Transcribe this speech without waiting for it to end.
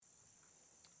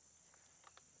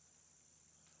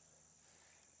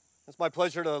It's my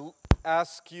pleasure to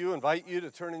invite you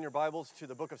to turn in your Bibles to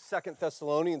the book of 2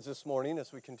 Thessalonians this morning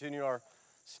as we continue our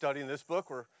study in this book.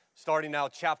 We're starting now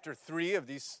chapter 3 of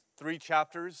these 3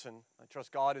 chapters, and I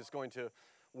trust God is going to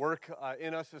work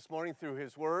in us this morning through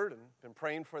His Word, and been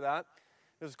praying for that.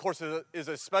 This, of course, is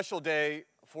a special day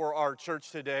for our church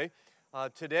today.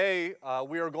 Today,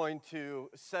 we are going to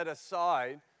set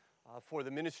aside for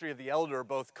the ministry of the elder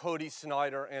both Cody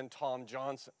Snyder and Tom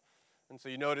Johnson. And so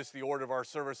you notice the order of our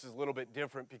service is a little bit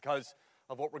different because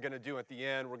of what we're going to do at the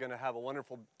end. We're going to have a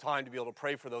wonderful time to be able to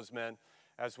pray for those men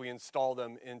as we install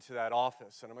them into that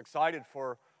office. And I'm excited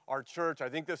for our church. I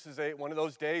think this is one of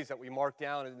those days that we mark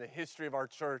down in the history of our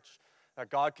church, that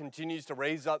God continues to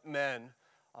raise up men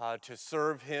to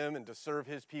serve Him and to serve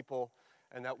His people,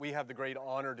 and that we have the great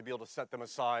honor to be able to set them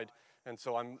aside. And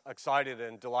so I'm excited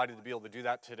and delighted to be able to do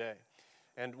that today.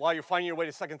 And while you're finding your way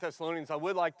to 2 Thessalonians, I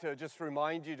would like to just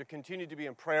remind you to continue to be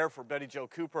in prayer for Betty Jo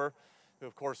Cooper, who,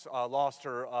 of course, lost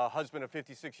her husband of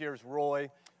 56 years, Roy,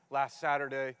 last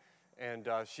Saturday. And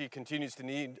she continues to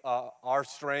need our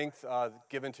strength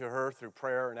given to her through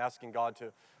prayer and asking God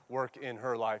to work in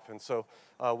her life. And so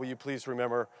will you please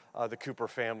remember the Cooper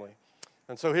family.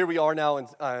 And so here we are now in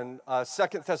 2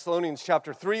 Thessalonians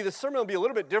chapter 3. The sermon will be a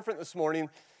little bit different this morning.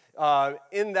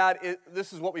 In that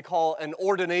this is what we call an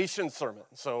ordination sermon.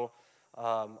 So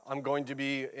I'm going to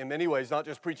be, in many ways, not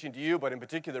just preaching to you, but in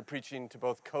particular preaching to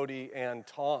both Cody and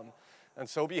Tom. And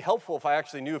so it would be helpful if I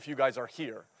actually knew if you guys are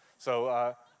here.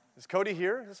 So is Cody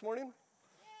here this morning?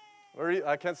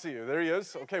 I can't see you. There he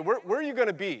is. Okay, where are you going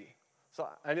to be? So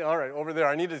all right, over there.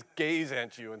 I need to gaze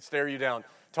at you and stare you down.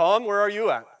 Tom, where are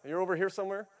you at? You're over here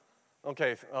somewhere?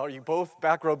 Okay, are you both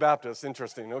back row Baptists?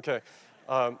 Interesting. Okay.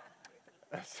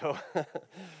 So,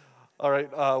 all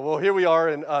right, well, here we are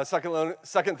in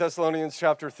 2 Thessalonians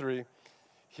chapter 3.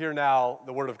 Hear now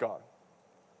the word of God.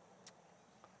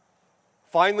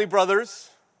 Finally,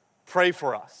 brothers, pray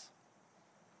for us,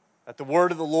 that the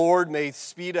word of the Lord may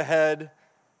speed ahead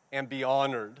and be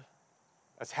honored,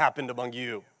 as happened among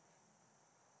you,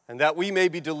 and that we may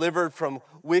be delivered from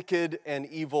wicked and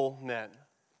evil men,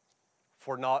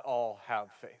 for not all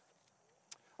have faith.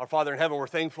 Our Father in heaven, we're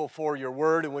thankful for your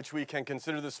word in which we can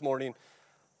consider this morning.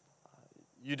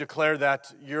 You declare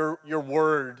that your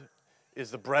word is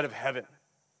the bread of heaven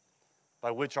by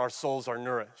which our souls are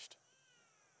nourished.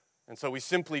 And so we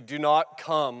simply do not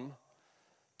come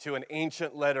to an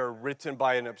ancient letter written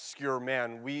by an obscure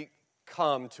man. We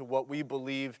come to what we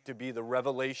believe to be the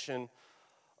revelation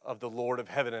of the Lord of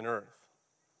heaven and earth,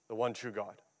 the one true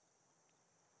God.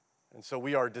 And so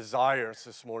we are desirous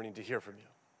this morning to hear from you.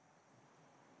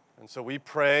 And so we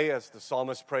pray, as the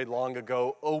psalmist prayed long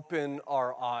ago, open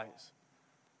our eyes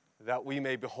that we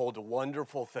may behold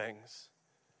wonderful things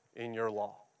in your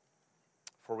law.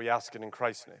 For we ask it in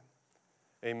Christ's name.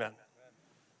 Amen.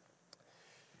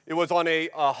 It was on a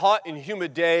hot and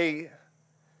humid day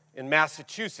in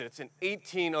Massachusetts in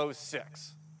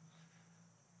 1806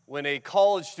 when a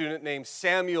college student named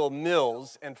Samuel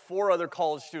Mills and 4 other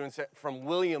college students from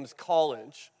Williams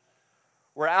College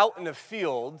were out in the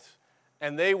field,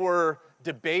 and they were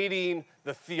debating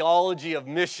the theology of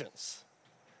missions.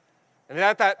 And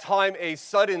at that time, a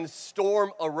sudden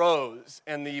storm arose,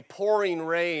 and the pouring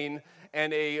rain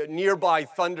and a nearby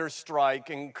thunderstrike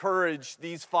encouraged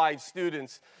these 5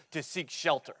 students to seek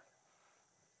shelter.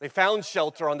 They found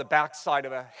shelter on the backside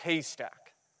of a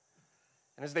haystack.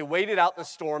 And as they waited out the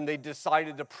storm, they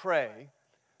decided to pray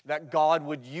that God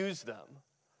would use them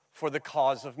for the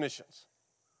cause of missions.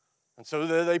 And so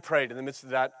they prayed in the midst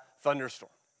of that thunderstorm.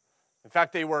 In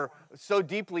fact, they were so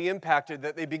deeply impacted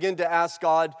that they began to ask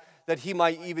God that He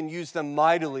might even use them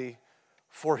mightily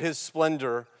for His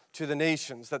splendor to the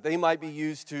nations, that they might be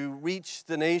used to reach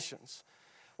the nations.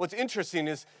 What's interesting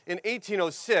is in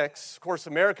 1806, of course,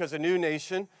 America is a new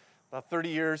nation, about 30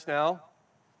 years now.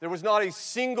 There was not a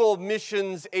single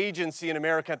missions agency in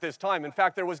America at this time. In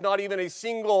fact, there was not even a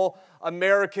single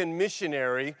American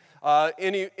missionary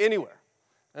anywhere.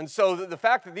 And so the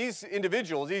fact that these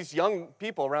individuals, these young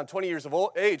people around 20 years of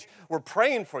age, were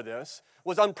praying for this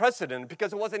was unprecedented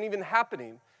because it wasn't even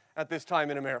happening at this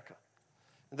time in America.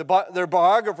 Their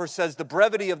biographer says the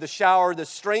brevity of the shower, the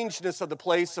strangeness of the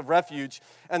place of refuge,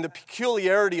 and the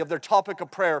peculiarity of their topic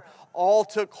of prayer all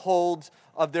took hold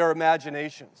of their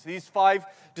imaginations. These 5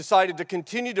 decided to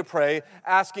continue to pray,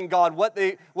 asking God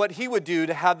what He would do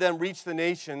to have them reach the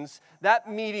nations.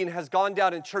 That meeting has gone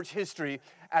down in church history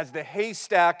as the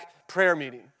haystack prayer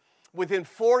meeting. Within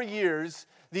 4 years,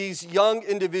 these young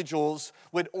individuals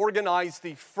would organize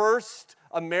the first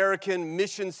American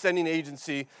mission sending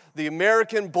agency, the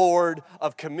American Board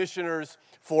of Commissioners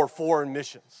for Foreign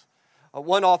Missions.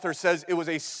 One author says it was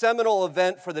a seminal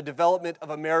event for the development of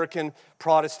American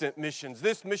Protestant missions.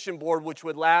 This mission board, which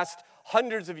would last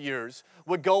hundreds of years,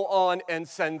 would go on and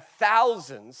send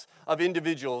thousands of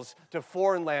individuals to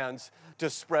foreign lands to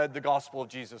spread the gospel of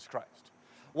Jesus Christ.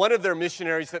 One of their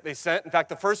missionaries that they sent, in fact,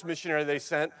 the first missionary they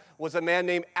sent, was a man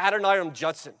named Adoniram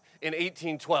Judson in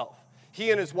 1812.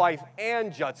 He and his wife,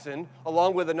 Ann Judson,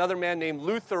 along with another man named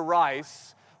Luther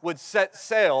Rice, would set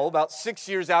sail about 6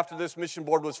 years after this mission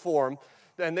board was formed,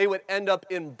 and they would end up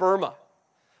in Burma.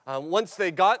 Once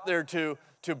they got there to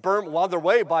Burma, while they're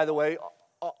way, by the way,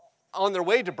 on their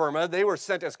way to Burma, they were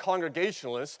sent as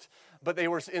Congregationalists, but they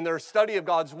were in their study of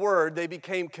God's Word, they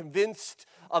became convinced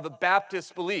of a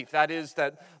Baptist belief. That is,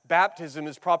 that baptism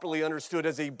is properly understood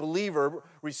as a believer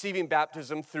receiving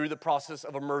baptism through the process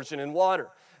of immersion in water.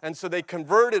 And so they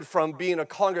converted from being a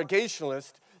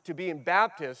Congregationalist to being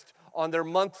Baptist on their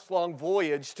month-long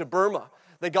voyage to Burma.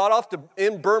 They got off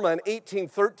in Burma in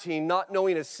 1813, not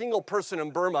knowing a single person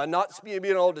in Burma, not being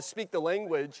able to speak the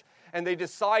language, and they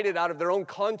decided out of their own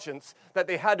conscience that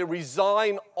they had to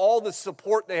resign all the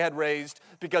support they had raised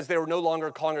because they were no longer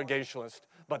Congregationalist,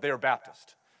 but they were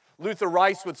Baptist. Luther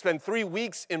Rice would spend 3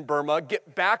 weeks in Burma,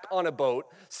 get back on a boat,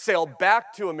 sail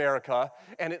back to America,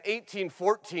 and in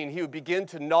 1814, he would begin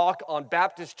to knock on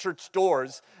Baptist church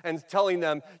doors and telling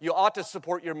them, you ought to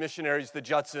support your missionaries, the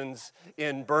Judsons,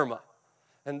 in Burma.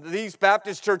 And these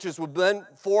Baptist churches would then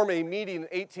form a meeting in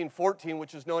 1814,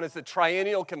 which is known as the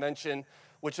Triennial Convention,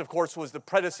 which of course was the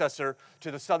predecessor to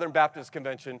the Southern Baptist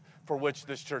Convention for which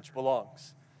this church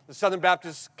belongs. The Southern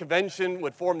Baptist Convention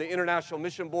would form the International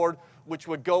Mission Board, which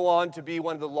would go on to be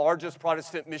one of the largest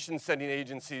Protestant mission-sending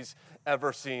agencies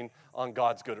ever seen on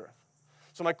God's good earth.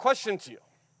 So my question to you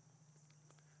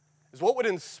is, what would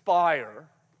inspire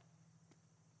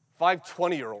 5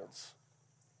 20-year-olds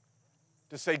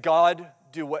to say, God,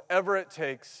 do whatever it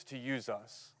takes to use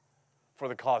us for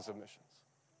the cause of missions?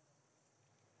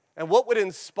 And what would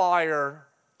inspire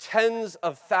tens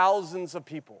of thousands of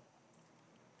people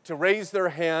to raise their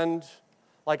hand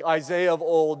like Isaiah of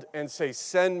old and say,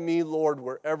 send me, Lord,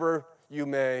 wherever you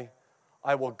may,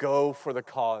 I will go for the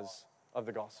cause of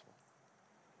the gospel.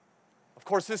 Of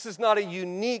course, this is not a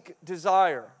unique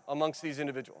desire amongst these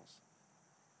individuals.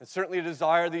 It's certainly a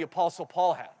desire the Apostle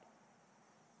Paul had.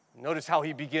 Notice how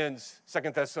he begins 2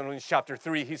 Thessalonians chapter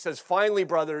 3. He says, finally,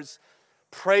 brothers,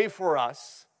 pray for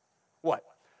us, what?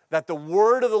 That the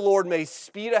word of the Lord may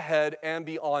speed ahead and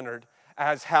be honored,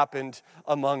 as happened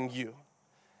among you.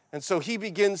 And so he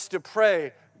begins to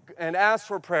pray and ask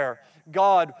for prayer.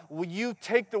 God, will you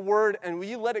take the word and will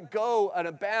you let it go and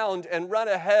abound and run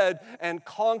ahead and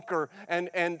conquer and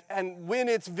win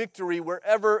its victory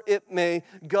wherever it may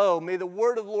go? May the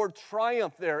word of the Lord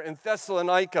triumph there in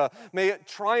Thessalonica. May it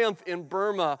triumph in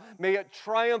Burma. May it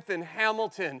triumph in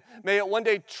Hamilton. May it one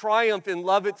day triumph in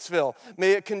Lovettsville.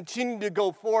 May it continue to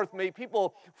go forth. May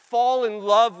people fall in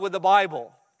love with the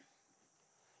Bible.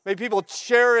 May people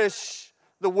cherish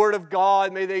the Word of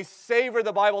God. May they savor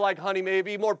the Bible like honey. May it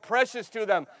be more precious to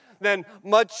them than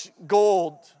much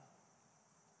gold.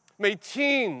 May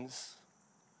teens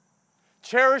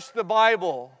cherish the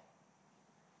Bible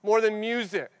more than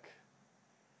music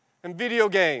and video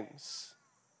games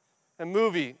and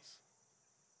movies.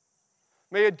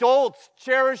 May adults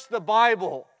cherish the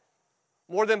Bible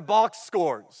more than box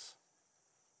scores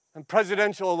and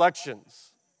presidential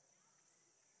elections.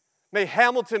 May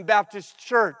Hamilton Baptist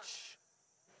Church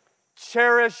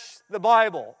cherish the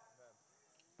Bible,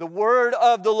 the word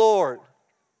of the Lord.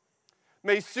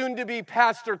 May soon-to-be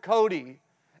Pastor Cody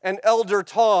and Elder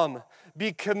Tom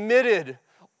be committed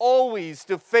always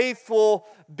to faithful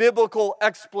biblical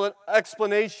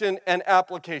explanation and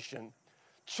application.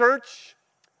 Church,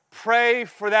 pray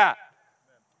for that.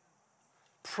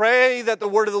 Pray that the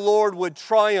word of the Lord would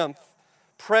triumph.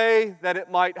 Pray that it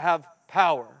might have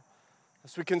power.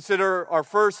 As we consider our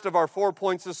first of our 4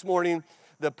 points this morning,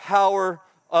 the power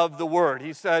of the word.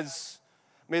 He says,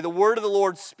 may the word of the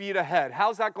Lord speed ahead.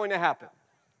 How's that going to happen?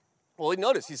 Well,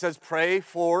 notice he says, pray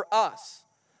for us.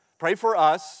 Pray for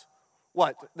us,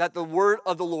 what? That the word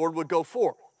of the Lord would go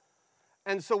forth.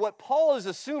 And so what Paul is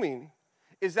assuming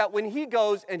is that when he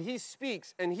goes and he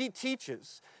speaks and he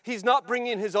teaches, he's not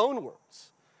bringing his own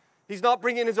words. He's not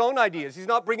bringing his own ideas. He's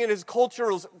not bringing his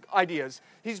cultural ideas.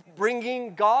 He's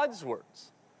bringing God's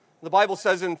words. The Bible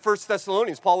says in 1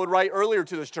 Thessalonians, Paul would write earlier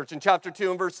to this church in chapter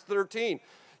 2 and verse 13,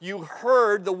 you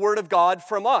heard the word of God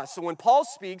from us. So when Paul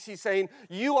speaks, he's saying,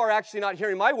 you are actually not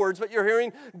hearing my words, but you're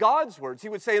hearing God's words. He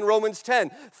would say in Romans 10,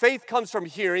 faith comes from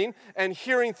hearing, and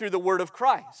hearing through the word of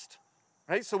Christ.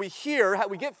 Right? So we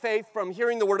get faith from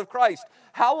hearing the word of Christ.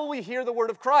 How will we hear the word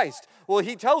of Christ? Well,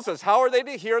 he tells us, how are they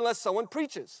to hear unless someone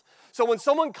preaches? So when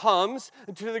someone comes,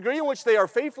 to the degree in which they are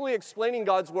faithfully explaining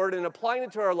God's word and applying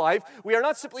it to our life, we are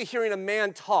not simply hearing a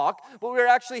man talk, but we are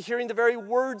actually hearing the very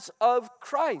words of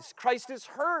Christ. Christ is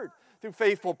heard through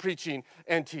faithful preaching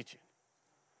and teaching.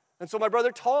 And so my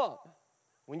brother Tom,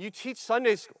 when you teach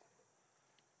Sunday school,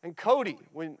 and Cody,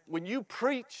 when you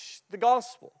preach the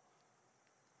gospel,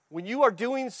 when you are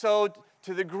doing so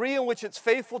to the degree in which it's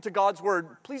faithful to God's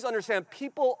word, please understand,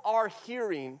 people are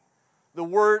hearing the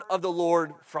word of the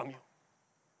Lord from you.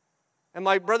 And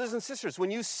my brothers and sisters, when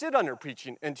you sit under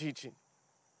preaching and teaching,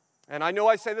 and I know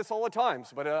I say this all the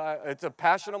times, but it's a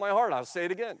passion on my heart, I'll say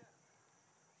it again.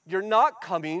 You're not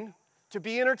coming to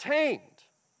be entertained.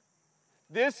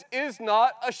 This is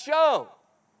not a show.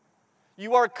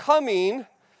 You are coming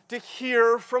to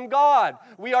hear from God.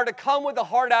 We are to come with the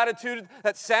heart attitude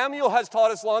that Samuel has taught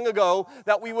us long ago,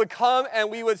 that we would come and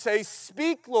we would say,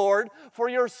 "Speak, Lord, for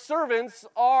your servants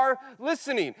are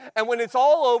listening." And when it's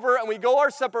all over and we go our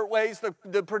separate ways,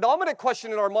 the predominant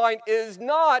question in our mind is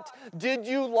not, "Did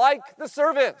you like the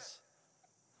service?"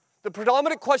 The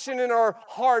predominant question in our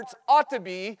hearts ought to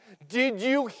be, "Did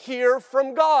you hear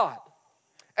from God?"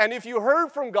 And if you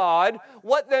heard from God,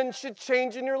 what then should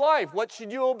change in your life? What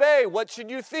should you obey? What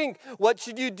should you think? What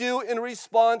should you do in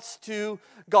response to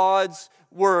God's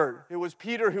word? It was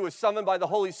Peter who was summoned by the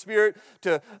Holy Spirit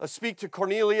to speak to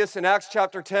Cornelius in Acts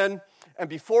chapter 10. And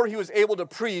before he was able to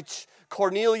preach,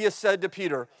 Cornelius said to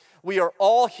Peter, "We are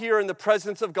all here in the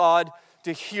presence of God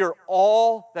to hear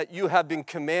all that you have been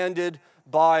commanded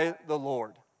by the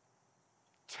Lord.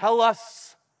 Tell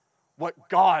us what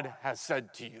God has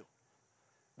said to you,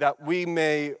 that we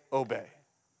may obey."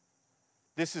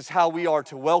 This is how we are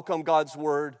to welcome God's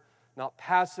word, not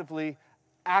passively,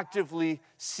 actively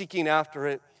seeking after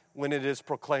it when it is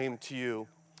proclaimed to you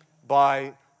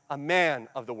by a man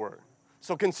of the word.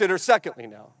 So consider secondly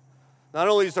now, not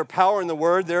only is there power in the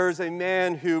word, there is a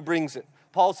man who brings it.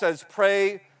 Paul says,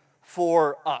 pray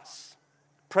for us.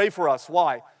 Pray for us.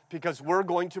 Why? Because we're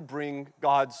going to bring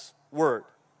God's word.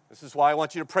 This is why I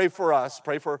want you to pray for us.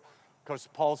 Pray for, because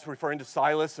Paul's referring to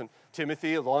Silas and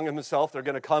Timothy, along with himself. They're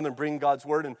going to come and bring God's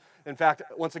word. And in fact,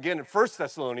 once again, in 1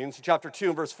 Thessalonians chapter 2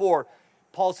 and verse 4,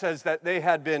 Paul says that they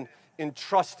had been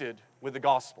entrusted with the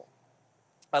gospel.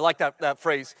 I like that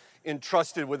phrase,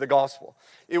 entrusted with the gospel.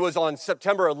 It was on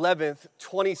September 11th,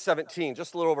 2017,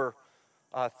 just a little over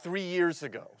 3 years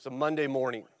ago. It was a Monday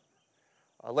morning.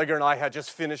 Legger and I had just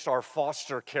finished our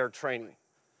foster care training.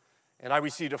 And I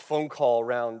received a phone call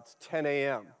around 10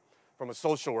 a.m. from a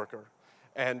social worker.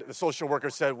 And the social worker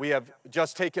said, "We have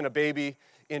just taken a baby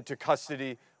into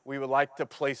custody. We would like to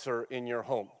place her in your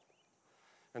home."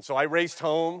 And so I raced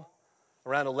home.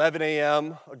 Around 11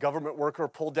 a.m., a government worker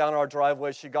pulled down our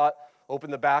driveway. She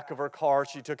opened the back of her car.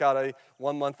 She took out a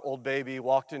 1-month-old baby,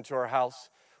 walked into our house.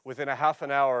 Within a half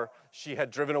an hour, she had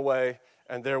driven away,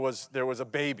 and there was a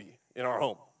baby in our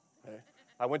home. Okay?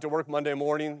 I went to work Monday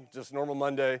morning, just normal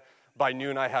Monday. By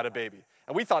noon, I had a baby.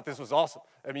 And we thought this was awesome.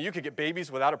 I mean, you could get babies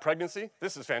without a pregnancy.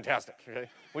 This is fantastic. Okay?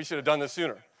 We should have done this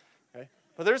sooner. Okay?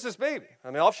 But there's this baby.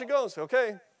 I mean, off she goes.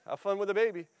 Okay, have fun with the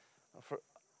baby.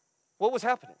 What was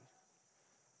happening?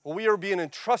 Well, we are being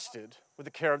entrusted with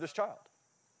the care of this child.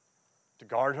 To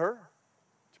guard her,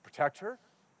 to protect her,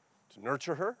 to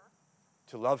nurture her,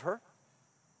 to love her.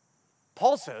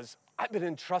 Paul says, I've been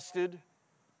entrusted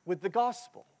with the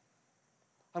gospel.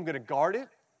 I'm going to guard it.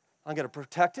 I'm going to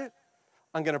protect it.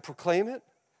 I'm going to proclaim it.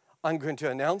 I'm going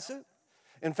to announce it.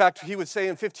 In fact, he would say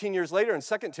in 15 years later in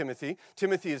 2 Timothy,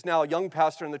 Timothy is now a young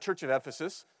pastor in the church of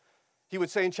Ephesus. He would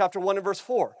say in chapter 1 and verse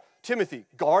 4, Timothy,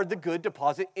 guard the good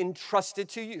deposit entrusted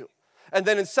to you. And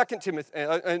then in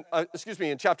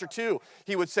in chapter 2,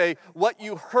 he would say, what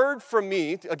you heard from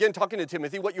me, again talking to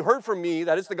Timothy, what you heard from me,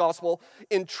 that is the gospel,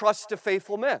 entrust to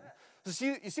faithful men. So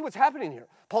you see what's happening here.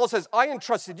 Paul says, I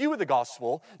entrusted you with the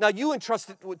gospel. Now you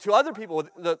entrust it to other people with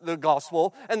the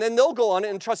gospel, and then they'll go on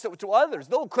and entrust it to others.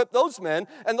 They'll equip those men,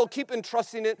 and they'll keep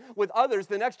entrusting it with others,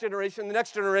 the next generation,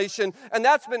 and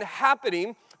that's been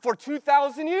happening for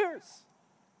 2,000 years.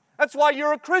 That's why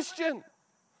you're a Christian.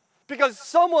 Because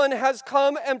someone has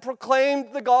come and proclaimed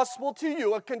the gospel to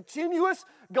you, a continuous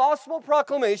gospel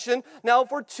proclamation now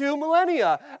for 2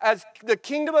 millennia. As the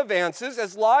kingdom advances,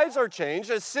 as lives are changed,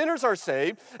 as sinners are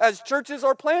saved, as churches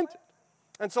are planted.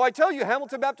 And so I tell you,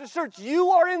 Hamilton Baptist Church, you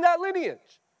are in that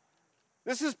lineage.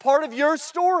 This is part of your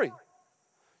story.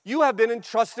 You have been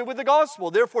entrusted with the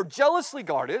gospel. Therefore, jealously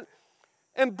guard it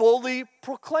and boldly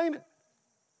proclaim it.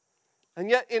 And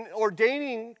yet, in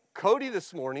ordaining Cody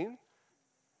this morning,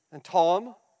 and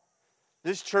Tom,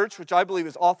 This church, which I believe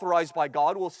is authorized by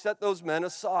God, will set those men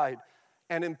aside.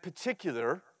 And in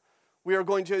particular, we are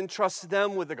going to entrust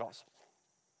them with the gospel.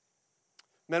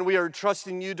 Men, we are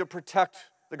trusting you to protect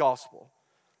the gospel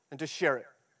and to share it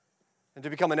and to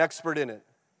become an expert in it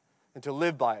and to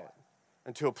live by it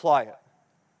and to apply it.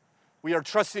 We are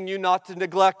trusting you not to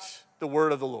neglect the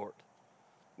word of the Lord,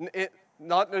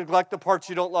 not neglect the parts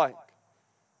you don't like.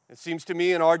 It seems to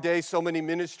me in our day, so many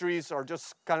ministries are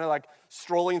just kind of like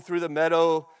strolling through the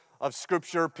meadow of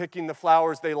Scripture, picking the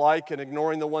flowers they like and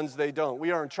ignoring the ones they don't.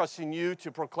 We are entrusting you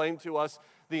to proclaim to us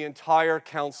the entire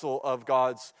counsel of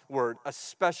God's word,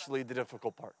 especially the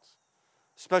difficult parts,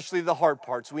 especially the hard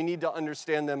parts. We need to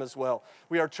understand them as well.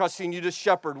 We are trusting you to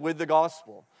shepherd with the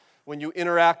gospel. When you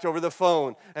interact over the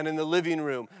phone and in the living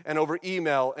room and over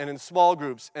email and in small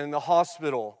groups and in the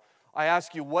hospital, I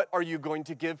ask you, what are you going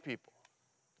to give people?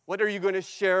 What are you going to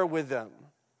share with them?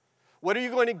 What are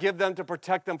you going to give them to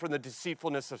protect them from the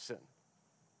deceitfulness of sin?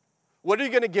 What are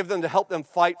you going to give them to help them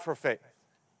fight for faith?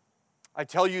 I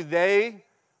tell you,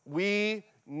 we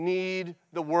need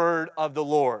the word of the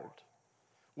Lord.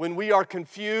 When we are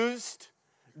confused,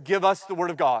 give us the word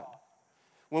of God.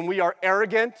 When we are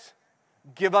arrogant,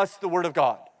 give us the word of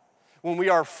God. When we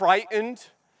are frightened,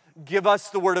 give us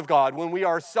the word of God. When we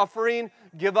are suffering,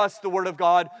 give us the word of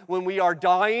God. When we are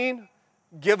dying,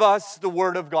 give us the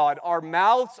word of God. Our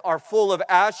mouths are full of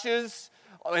ashes.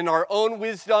 In our own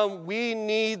wisdom, we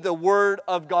need the word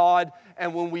of God.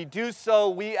 And when we do so,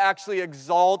 we actually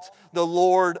exalt the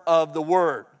Lord of the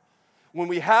word. When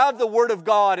we have the word of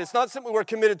God, it's not simply we're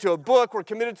committed to a book, we're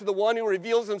committed to the one who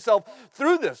reveals himself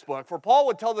through this book. For Paul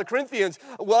would tell the Corinthians,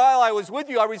 while I was with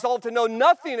you, I resolved to know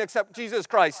nothing except Jesus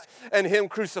Christ and him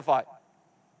crucified.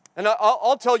 And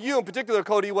I'll tell you in particular,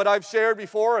 Cody, what I've shared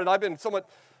before, and I've been somewhat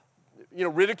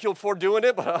ridiculed for doing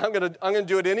it, but I'm gonna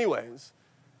do it anyways.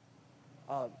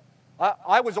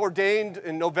 I was ordained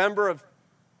in November of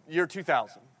year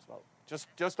 2000, so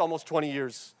just almost 20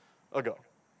 years ago.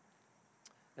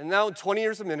 And now in 20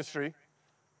 years of ministry,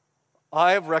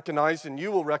 I have recognized, and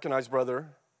you will recognize, brother,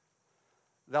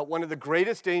 that one of the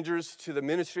greatest dangers to the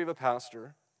ministry of a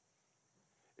pastor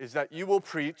is that you will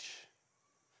preach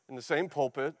in the same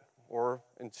pulpit or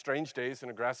in strange days in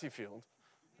a grassy field,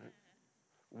 right,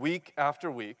 week after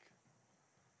week,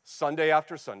 Sunday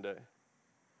after Sunday,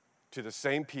 to the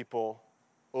same people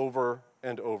over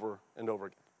and over and over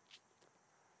again.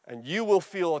 And you will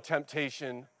feel a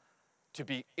temptation to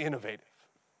be innovative.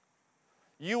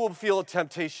 You will feel a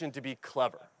temptation to be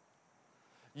clever.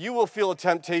 You will feel a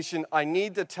temptation, I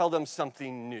need to tell them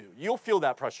something new. You'll feel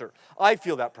that pressure. I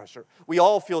feel that pressure. We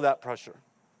all feel that pressure.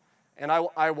 And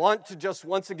I want to just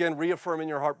once again reaffirm in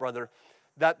your heart, brother,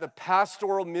 that the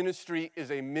pastoral ministry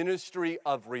is a ministry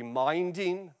of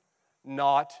reminding,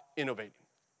 not innovating.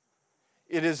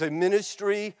 It is a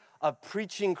ministry of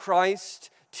preaching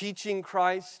Christ, teaching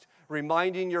Christ,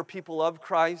 reminding your people of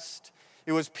Christ.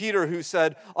 It was Peter who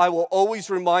said, I will always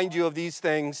remind you of these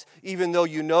things, even though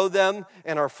you know them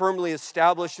and are firmly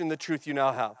established in the truth you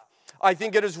now have. I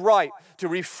think it is right to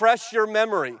refresh your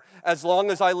memory as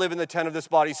long as I live in the tent of this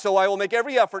body. So I will make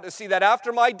every effort to see that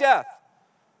after my death,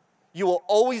 you will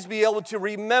always be able to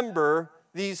remember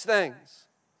these things.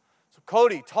 So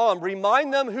Cody, Tom,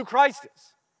 remind them who Christ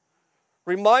is.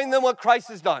 Remind them what Christ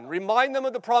has done. Remind them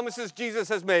of the promises Jesus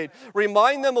has made.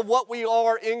 Remind them of what we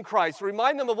are in Christ.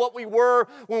 Remind them of what we were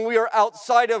when we are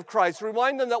outside of Christ.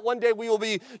 Remind them that one day we will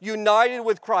be united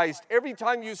with Christ. Every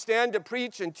time you stand to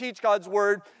preach and teach God's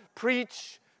word,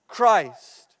 preach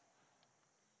Christ.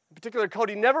 In particular,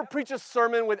 Cody, never preach a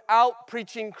sermon without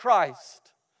preaching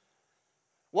Christ.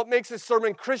 What makes a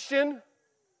sermon Christian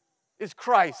is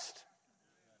Christ.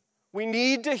 We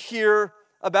need to hear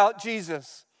about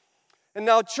Jesus. And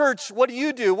now, church, what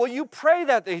do? Well, you pray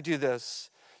that they do this.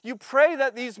 You pray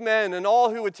that these men and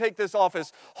all who would take this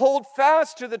office hold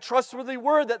fast to the trustworthy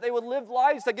word, that they would live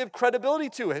lives that give credibility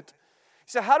to it. You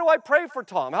say, how do I pray for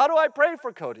Tom? How do I pray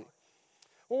for Cody?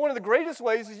 Well, one of the greatest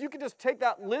ways is you can just take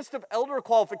that list of elder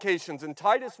qualifications in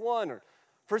Titus 1 or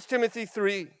 1 Timothy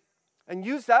 3 and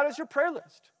use that as your prayer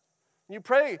list. You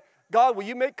pray, God, will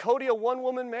you make Cody a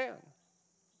one-woman man?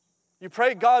 You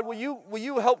pray, God, will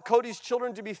you help Cody's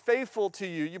children to be faithful to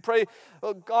you? You pray,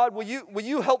 oh, God, will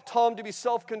you help Tom to be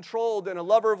self-controlled and a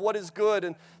lover of what is good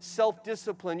and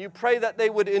self-disciplined? You pray that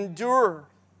they would endure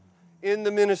in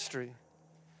the ministry.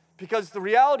 Because the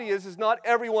reality is not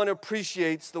everyone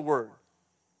appreciates the word.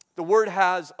 The word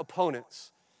has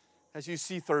opponents. As you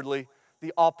see, thirdly,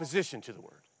 the opposition to the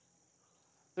word.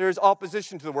 There is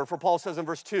opposition to the word. For Paul says in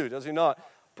verse 2, does he not?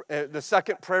 The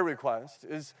second prayer request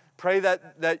is pray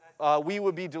that we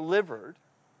would be delivered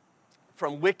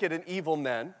from wicked and evil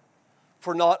men,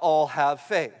 for not all have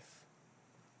faith.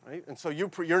 Right? And so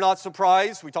you're not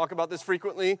surprised, we talk about this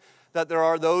frequently, that there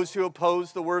are those who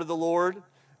oppose the word of the Lord.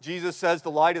 Jesus says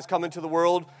the light has come into the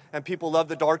world and people love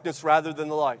the darkness rather than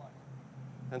the light.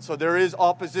 And so there is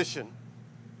opposition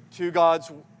to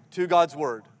God's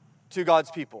word, to God's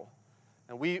people.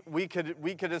 And we could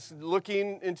just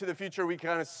looking into the future, we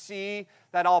kind of see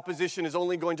that opposition is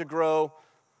only going to grow.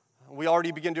 We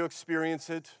already begin to experience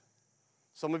it.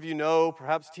 Some of you know,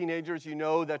 perhaps teenagers, you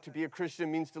know that to be a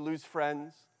Christian means to lose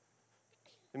friends.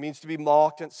 It means to be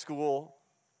mocked at school.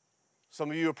 Some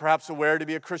of you are perhaps aware to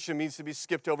be a Christian means to be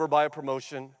skipped over by a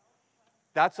promotion.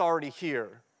 That's already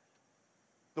here.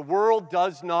 The world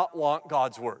does not want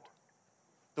God's word.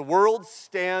 The world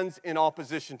stands in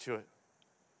opposition to it.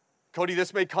 Cody,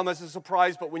 this may come as a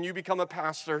surprise, but when you become a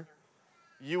pastor,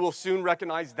 you will soon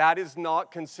recognize that is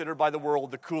not considered by the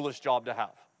world the coolest job to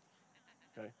have.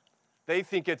 Okay? They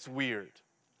think it's weird.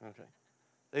 Okay?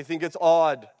 They think it's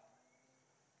odd.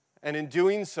 And in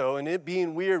doing so, and it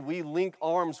being weird, we link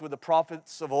arms with the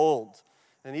prophets of old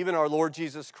and even our Lord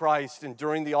Jesus Christ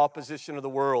enduring the opposition of the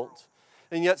world.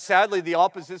 And yet, sadly, the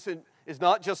opposition is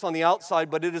not just on the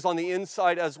outside, but it is on the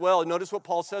inside as well. And notice what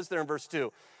Paul says there in verse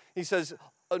 2. He says,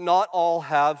 not all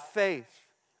have faith.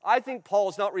 I think Paul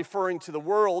is not referring to the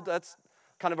world. That's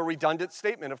kind of a redundant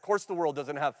statement. Of course the world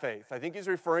doesn't have faith. I think he's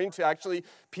referring to actually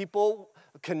people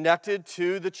connected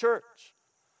to the church.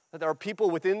 That there are people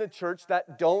within the church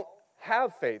that don't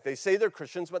have faith. They say they're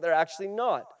Christians, but they're actually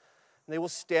not. And they will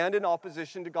stand in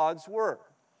opposition to God's word.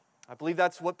 I believe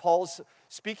that's what Paul's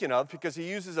speaking of because he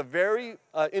uses a very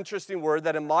interesting word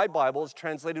that in my Bible is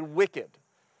translated wicked.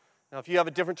 Now, if you have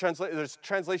a different translation, there's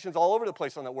translations all over the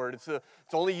place on that word. It's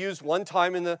only used one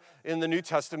time in the New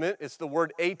Testament. It's the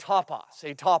word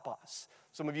atopos.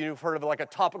 Some of you have heard of it like a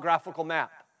topographical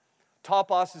map.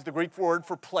 Topos is the Greek word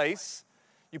for place.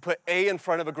 You put a in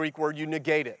front of a Greek word, you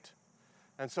negate it.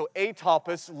 And so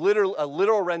atopos, a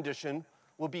literal rendition,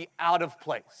 will be out of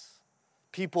place.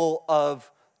 People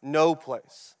of no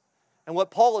place. And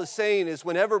what Paul is saying is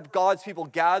whenever God's people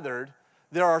gathered,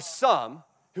 there are some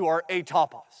who are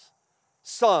atopos.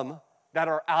 Some that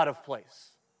are out of place.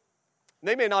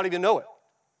 They may not even know it.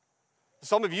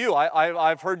 Some of you,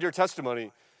 I've heard your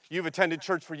testimony. You've attended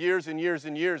church for years and years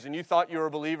and years, and you thought you were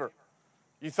a believer.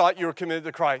 You thought you were committed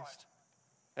to Christ.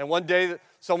 And one day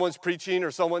someone's preaching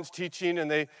or someone's teaching,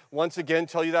 and they once again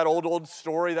tell you that old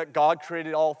story that God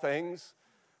created all things,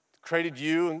 created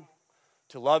you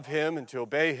to love him and to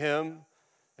obey him,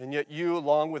 and yet you,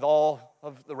 along with all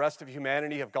of the rest of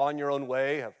humanity, have gone your own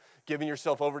way, have given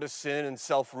yourself over to sin and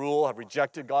self-rule, have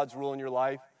rejected God's rule in your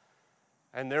life,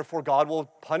 and therefore God will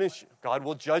punish you. God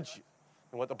will judge you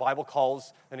in what the Bible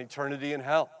calls an eternity in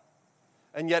hell.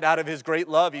 And yet out of his great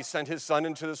love, he sent his son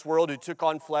into this world who took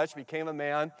on flesh, became a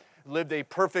man, lived a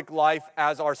perfect life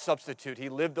as our substitute. He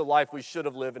lived the life we should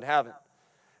have lived and haven't.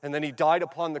 And then he died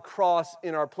upon the cross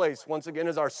in our place, once again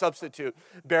as our substitute,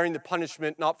 bearing the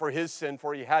punishment not for his sin,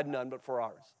 for he had none, but for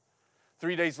ours.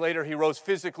 3 days later, he rose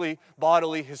physically,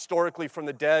 bodily, historically from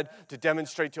the dead to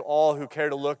demonstrate to all who care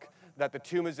to look that the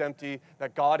tomb is empty,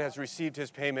 that God has received his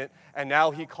payment, and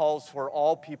now he calls for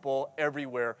all people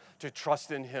everywhere to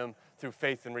trust in him through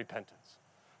faith and repentance.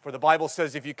 For the Bible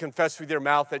says if you confess with your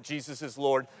mouth that Jesus is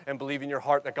Lord and believe in your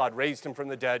heart that God raised him from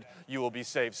the dead, you will be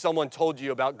saved. Someone told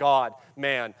you about God,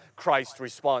 man, Christ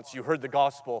response. You heard the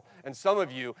gospel. And some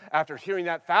of you, after hearing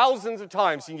that thousands of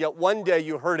times, and yet one day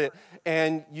you heard it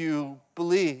and you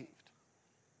believed.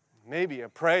 Maybe I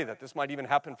pray that this might even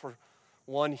happen for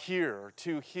one here or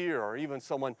two here or even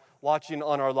someone watching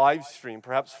on our live stream,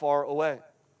 perhaps far away.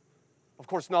 Of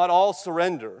course, not all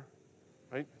surrender,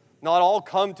 right? Not all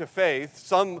come to faith.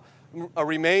 Some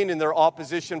remain in their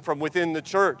opposition from within the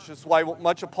church. That's why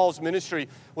much of Paul's ministry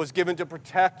was given to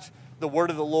protect the word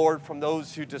of the Lord from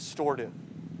those who distort it.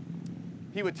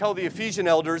 He would tell the Ephesian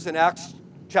elders in Acts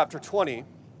chapter 20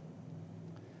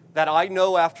 that I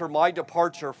know after my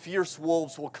departure, fierce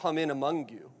wolves will come in among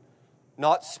you,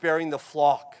 not sparing the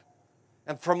flock.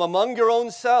 And from among your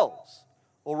own selves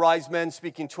will rise men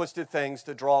speaking twisted things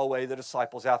to draw away the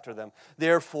disciples after them.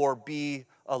 Therefore, be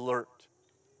alert.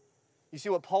 You see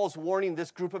what Paul's warning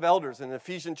this group of elders in the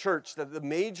Ephesian church, that the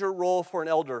major role for an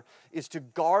elder is to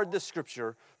guard the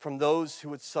scripture from those who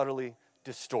would subtly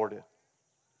distort it.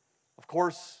 Of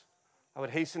course, I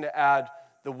would hasten to add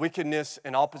the wickedness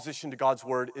and opposition to God's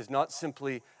word is not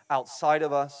simply outside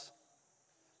of us.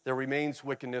 There remains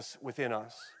wickedness within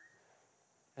us.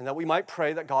 And that we might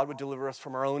pray that God would deliver us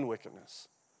from our own wickedness.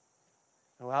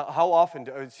 How often,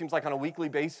 it seems like on a weekly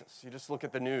basis, you just look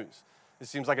at the news. It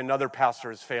seems like another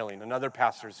pastor is failing, another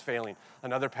pastor is failing,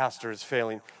 another pastor is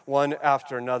failing, one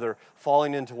after another,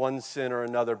 falling into one sin or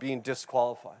another, being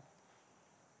disqualified.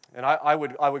 And I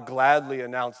would gladly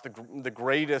announce the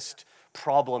greatest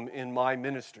problem in my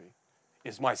ministry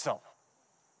is myself,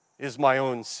 is my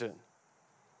own sin.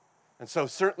 And so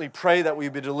certainly pray that we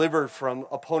be delivered from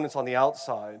opponents on the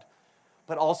outside,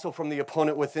 but also from the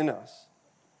opponent within us.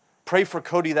 Pray for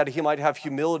Cody that he might have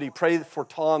humility. Pray for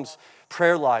Tom's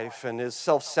prayer life and his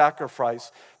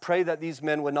self-sacrifice. Pray that these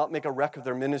men would not make a wreck of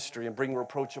their ministry and bring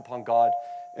reproach upon God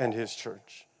and his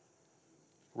church.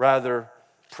 Rather,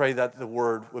 pray that the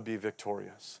word would be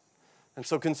victorious. And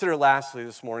so consider lastly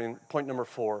this morning, point number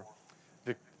 4,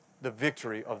 the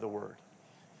victory of the word.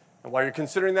 And while you're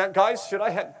considering that, guys, should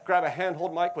I grab a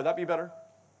handhold mic? Would that be better?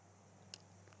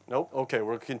 Nope? Okay,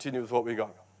 we'll continue with what we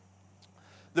got.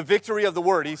 The victory of the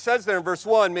word. He says there in verse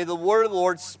 1, may the word of the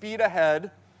Lord speed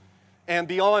ahead and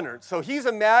be honored. So he's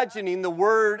imagining the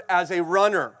word as a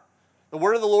runner. The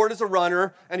word of the Lord is a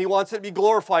runner, and he wants it to be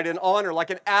glorified in honor,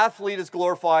 like an athlete is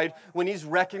glorified when he's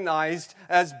recognized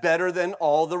as better than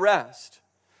all the rest.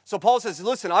 So Paul says,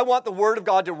 listen, I want the word of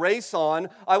God to race on.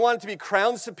 I want it to be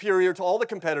crowned superior to all the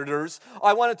competitors.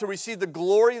 I want it to receive the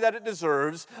glory that it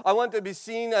deserves. I want it to be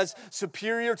seen as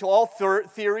superior to all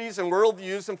theories and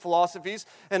worldviews and philosophies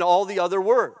and all the other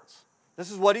words. This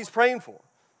is what he's praying for.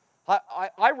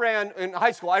 I ran, in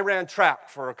high school, I ran track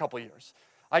for a couple years.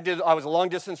 I was a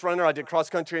long-distance runner. I did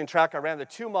cross-country and track. I ran the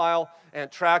 2-mile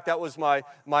and track. That was my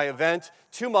event.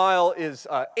 2-mile is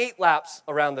 8 laps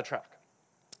around the track.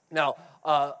 Now,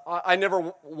 I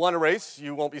never won a race.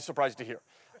 You won't be surprised to hear.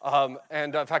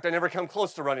 And in fact, I never come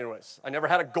close to running a race. I never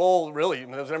had a goal, really. It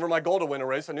was never my goal to win a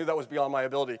race. I knew that was beyond my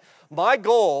ability. My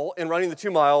goal in running the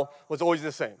 2-mile was always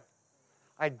the same.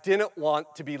 I didn't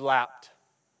want to be lapped.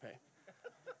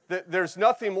 Okay? There's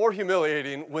nothing more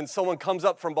humiliating when someone comes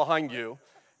up from behind you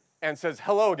and says,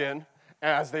 hello again,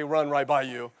 as they run right by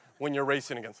you when you're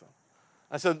racing against them.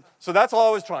 I said, so that's all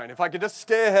I was trying. If I could just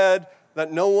stay ahead,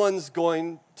 that no one's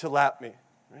going to lap me,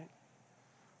 right?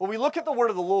 Well, we look at the word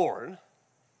of the Lord, and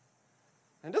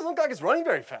it doesn't look like it's running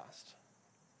very fast.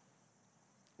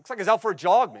 Looks like it's out for a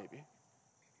jog, maybe.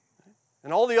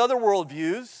 And all the other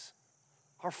worldviews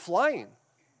are flying.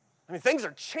 I mean, things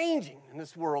are changing in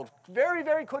this world very,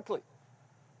 very quickly.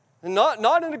 And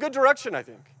not in a good direction, I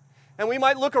think. And we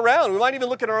might look around. We might even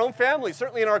look at our own family,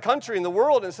 certainly in our country, in the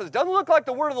world, and it says, it doesn't look like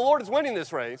the word of the Lord is winning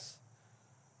this race.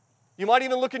 You might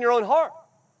even look in your own heart.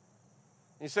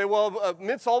 You say, well,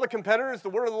 amidst all the competitors, the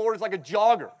word of the Lord is like a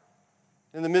jogger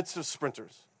in the midst of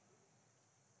sprinters.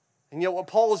 And yet what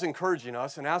Paul is encouraging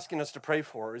us and asking us to pray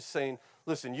for is saying,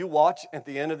 listen, you watch at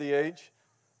the end of the age,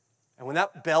 and when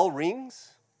that bell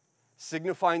rings,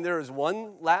 signifying there is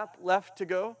one lap left to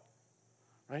go,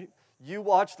 right? You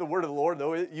watch the word of the Lord,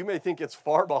 though you may think it's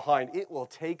far behind, it will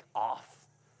take off.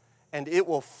 And it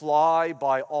will fly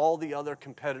by all the other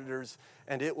competitors,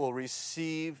 and it will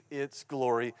receive its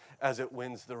glory as it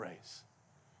wins the race.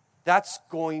 That's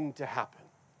going to happen.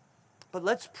 But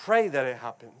let's pray that it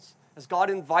happens as God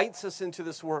invites us into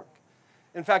this work.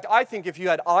 In fact, I think if you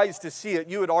had eyes to see it,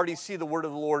 you would already see the word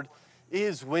of the Lord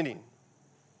is winning.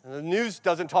 And the news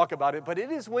doesn't talk about it, but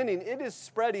it is winning. It is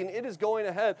spreading. It is going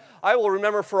ahead. I will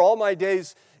remember for all my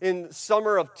days in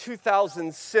summer of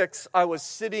 2006, I was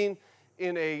sitting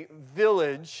in a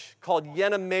village called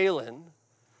Yenamalin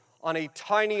on a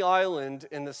tiny island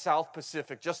in the South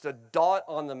Pacific, just a dot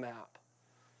on the map.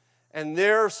 And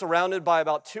they're surrounded by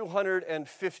about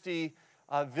 250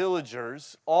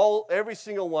 villagers, every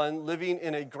single one living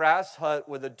in a grass hut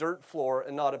with a dirt floor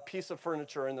and not a piece of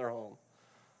furniture in their home.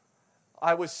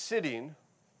 I was sitting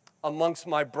amongst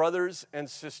my brothers and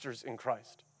sisters in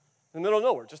Christ, in the middle of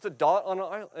nowhere, just a dot on an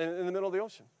island in the middle of the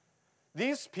ocean.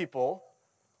 These people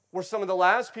were some of the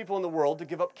last people in the world to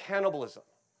give up cannibalism,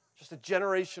 just a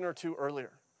generation or two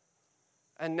earlier.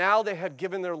 And now they had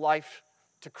given their life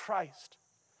to Christ.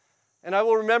 And I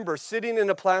will remember sitting in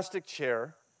a plastic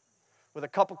chair with a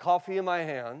cup of coffee in my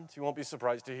hand, you won't be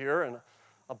surprised to hear, and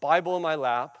a Bible in my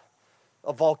lap,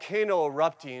 a volcano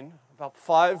erupting about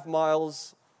 5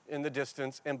 miles in the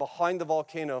distance, and behind the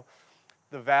volcano,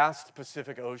 the vast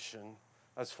Pacific Ocean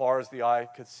as far as the eye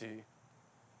could see.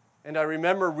 And I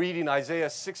remember reading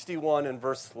Isaiah 61 and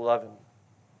verse 11,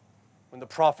 when the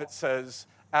prophet says,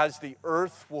 as the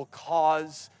earth will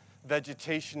cause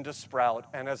vegetation to sprout,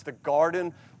 and as the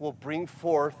garden will bring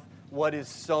forth what is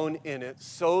sown in it,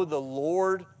 so the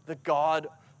Lord, the God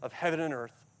of heaven and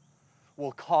earth,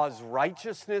 will cause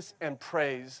righteousness and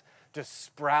praise to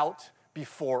sprout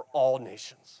before all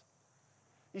nations.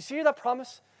 You see that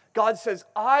promise? God says,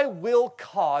 I will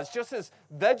cause, just as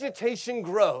vegetation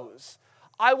grows,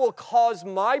 I will cause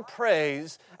my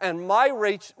praise and my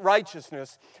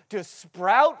righteousness to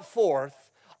sprout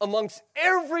forth amongst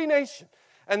every nation.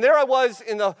 And there I was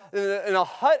in a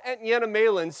hut at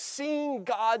Yanamalin, seeing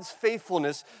God's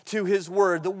faithfulness to his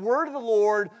word. The word of the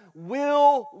Lord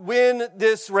will win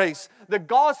this race. The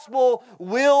gospel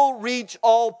will reach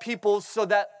all peoples so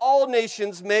that all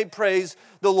nations may praise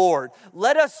the Lord.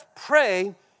 Let us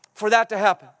pray for that to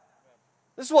happen.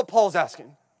 This is what Paul's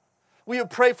asking. We would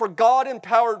pray for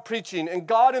God-empowered preaching and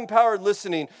God-empowered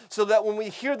listening so that when we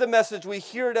hear the message, we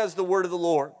hear it as the word of the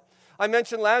Lord. I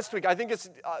mentioned last week, I think it's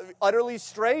utterly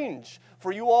strange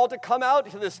for you all to come out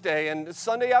to this day and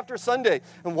Sunday after Sunday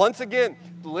and once again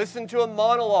listen to a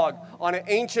monologue on an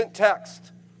ancient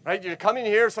text. Right? You're coming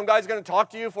here, some guy's going to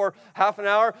talk to you for half an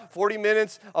hour, 40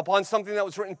 minutes upon something that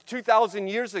was written 2,000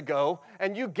 years ago,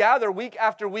 and you gather week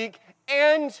after week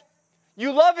and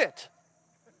you love it.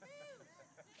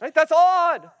 Right? That's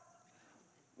odd.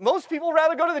 Most people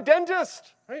rather go to the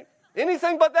dentist, right?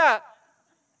 Anything but that.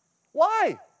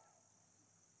 Why?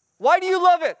 Why do you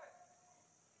love it?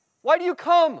 Why do you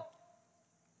come?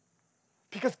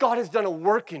 Because God has done a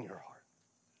work in your heart.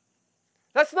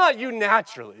 That's not you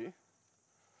naturally.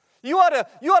 You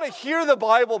ought to hear the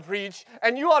Bible preached,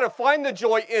 and you ought to find the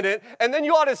joy in it, and then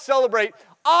you ought to celebrate,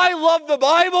 I love the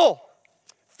Bible.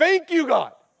 Thank you,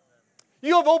 God.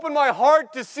 You have opened my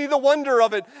heart to see the wonder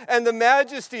of it and the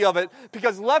majesty of it,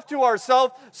 because left to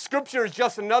ourselves, Scripture is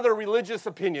just another religious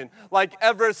opinion, like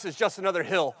Everest is just another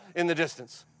hill in the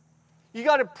distance. You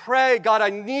got to pray, God, I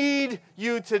need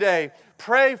you today.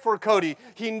 Pray for Cody.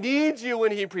 He needs you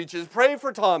when he preaches. Pray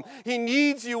for Tom. He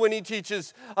needs you when he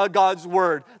teaches God's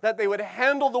word. That they would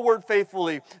handle the word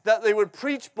faithfully. That they would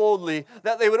preach boldly.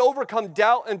 That they would overcome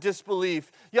doubt and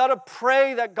disbelief. You ought to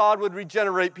pray that God would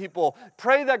regenerate people.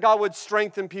 Pray that God would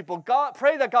strengthen people.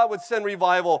 Pray that God would send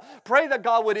revival. Pray that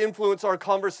God would influence our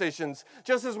conversations.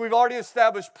 Just as we've already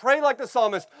established, pray like the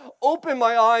psalmist, open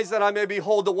my eyes that I may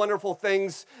behold the wonderful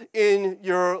things in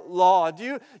your law.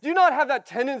 Do you not have that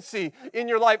tendency in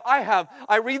your life? I have.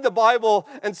 I read the Bible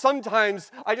and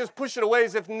sometimes I just push it away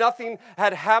as if nothing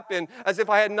had happened, as if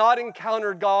I had not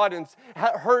encountered God and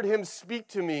heard him speak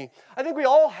to me. I think we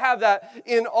all have that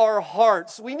in our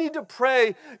hearts. We need to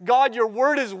pray, God, your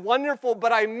word is wonderful,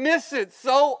 but I miss it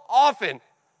so often.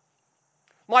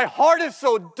 My heart is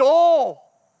so dull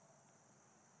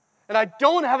and I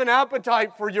don't have an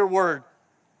appetite for your word.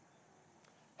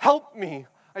 Help me.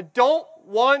 I don't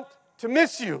want to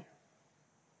miss you.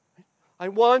 I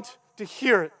want to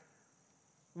hear it.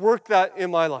 Work that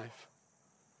in my life.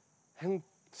 And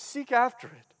seek after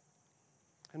it.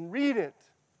 And read it.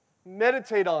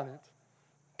 Meditate on it.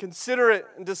 Consider it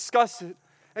and discuss it.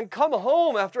 And come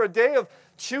home after a day of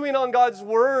chewing on God's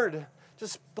word.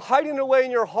 Just hiding it away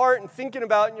in your heart and thinking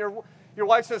about it. And your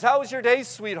wife says, how was your day,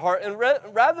 sweetheart? And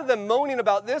rather than moaning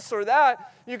about this or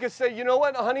that, you could say, you know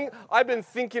what, honey? I've been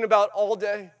thinking about all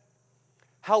day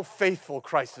how faithful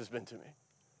Christ has been to me.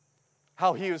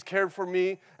 How he has cared for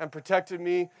me and protected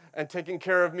me and taken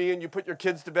care of me. And you put your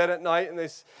kids to bed at night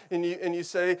and you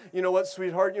say, you know what,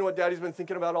 sweetheart, you know what daddy's been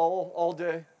thinking about all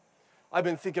day? I've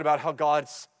been thinking about how God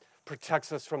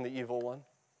protects us from the evil one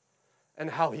and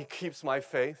how he keeps my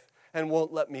faith and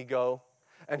won't let me go.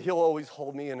 And he'll always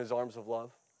hold me in his arms of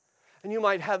love. And you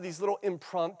might have these little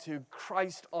impromptu,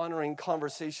 Christ-honoring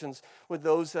conversations with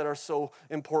those that are so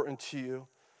important to you.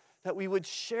 That we would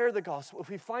share the gospel. If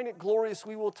we find it glorious,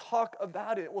 we will talk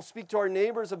about it. We'll speak to our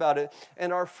neighbors about it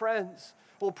and our friends.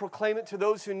 We'll proclaim it to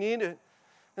those who need it.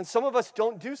 And some of us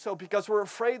don't do so because we're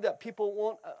afraid that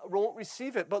people won't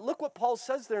receive it. But look what Paul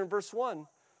says there in verse 1.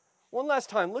 One last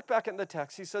time, look back at the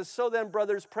text. He says, so then,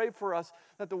 brothers, pray for us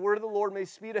that the word of the Lord may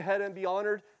speed ahead and be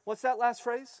honored. What's that last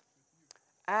phrase?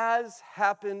 As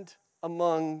happened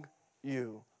among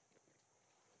you.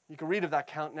 You can read of that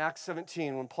count in Acts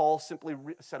 17 when Paul simply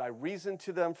said, I reasoned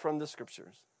to them from the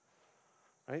scriptures.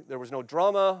 Right? There was no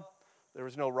drama. There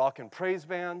was no rock and praise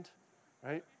band.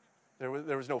 Right? There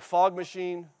was no fog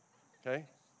machine. Okay?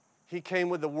 He came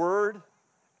with the word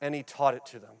and he taught it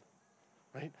to them.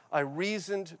 Right? I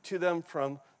reasoned to them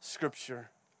from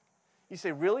scripture. You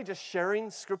say, really? Just sharing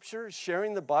scripture,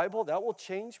 sharing the Bible, that will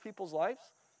change people's lives?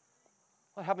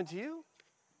 What happened to you?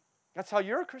 That's how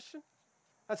you're a Christian.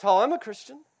 That's how I'm a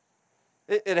Christian.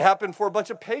 It happened for a bunch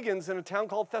of pagans in a town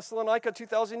called Thessalonica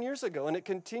 2,000 years ago, and it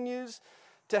continues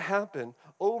to happen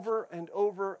over and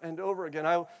over and over again.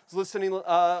 I was listening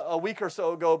a week or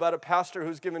so ago about a pastor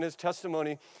who's given his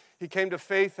testimony. He came to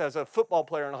faith as a football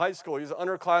player in high school. He was an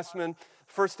underclassman.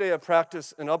 First day of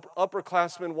practice, an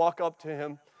upperclassman walk up to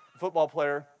him, a football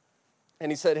player, and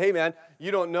he said, hey, man,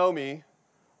 you don't know me,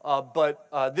 but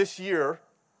this year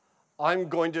I'm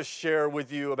going to share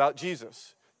with you about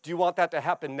Jesus. Do you want that to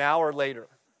happen now or later?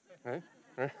 Right?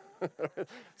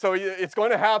 So it's going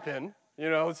to happen,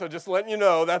 so just letting you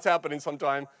know that's happening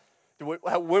sometime.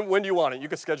 When do you want it? You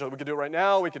can schedule it. We could do it right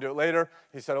now. We could do it later.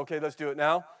 He said, okay, let's do it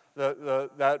now.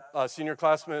 That senior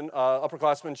classman,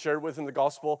 upperclassman shared with him the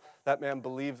gospel. That man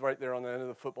believed right there on the end of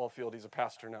the football field. He's a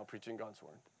pastor now preaching God's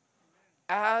word.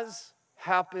 As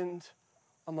happened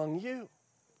among you,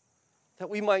 that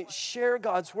we might share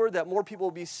God's word, that more people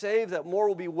will be saved, that more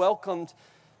will be welcomed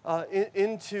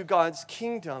into God's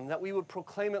kingdom, that we would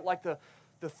proclaim it like the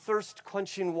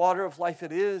thirst-quenching water of life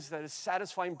it is, that is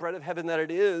satisfying bread of heaven that it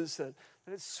is, that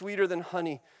it's sweeter than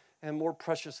honey and more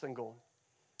precious than gold.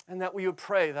 And that we would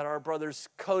pray that our brothers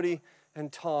Cody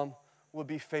and Tom would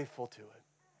be faithful to it.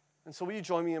 And so will you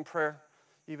join me in prayer,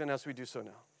 even as we do so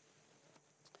now?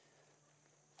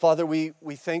 Father, we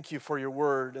thank you for your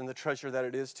word and the treasure that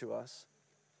it is to us.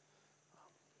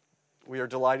 We are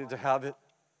delighted to have it.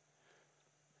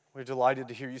 We're delighted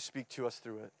to hear you speak to us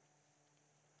through it.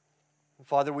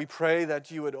 Father, we pray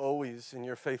that you would always, in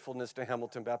your faithfulness to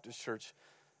Hamilton Baptist Church,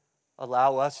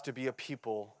 allow us to be a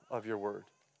people of your word.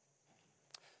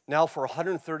 Now, for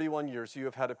 131 years, you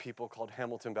have had a people called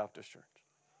Hamilton Baptist Church.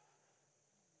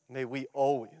 May we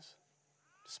always,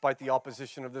 despite the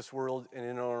opposition of this world and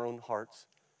in our own hearts,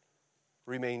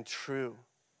 remain true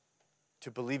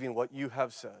to believing what you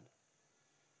have said,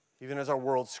 even as our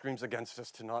world screams against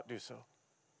us to not do so.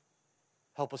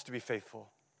 Help us to be faithful.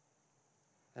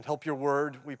 And help your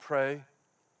word, we pray,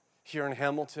 here in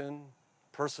Hamilton,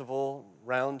 Percival,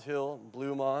 Round Hill,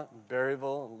 Bluemont,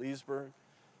 Berryville, and Leesburg,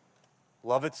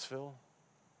 Lovettsville,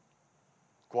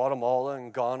 Guatemala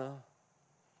and Ghana,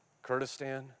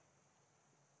 Kurdistan,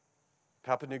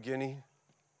 Papua New Guinea.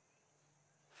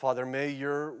 Father, may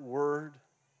your word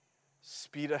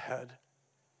speed ahead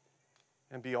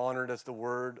and be honored as the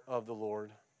word of the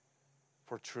Lord,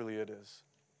 for truly it is.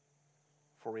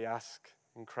 For we ask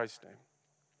in Christ's name.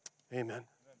 Amen.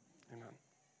 Amen.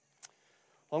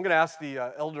 Well, I'm going to ask the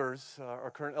elders,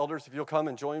 our current elders, if you'll come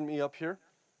and join me up here.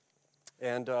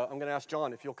 And I'm going to ask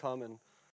John if you'll come and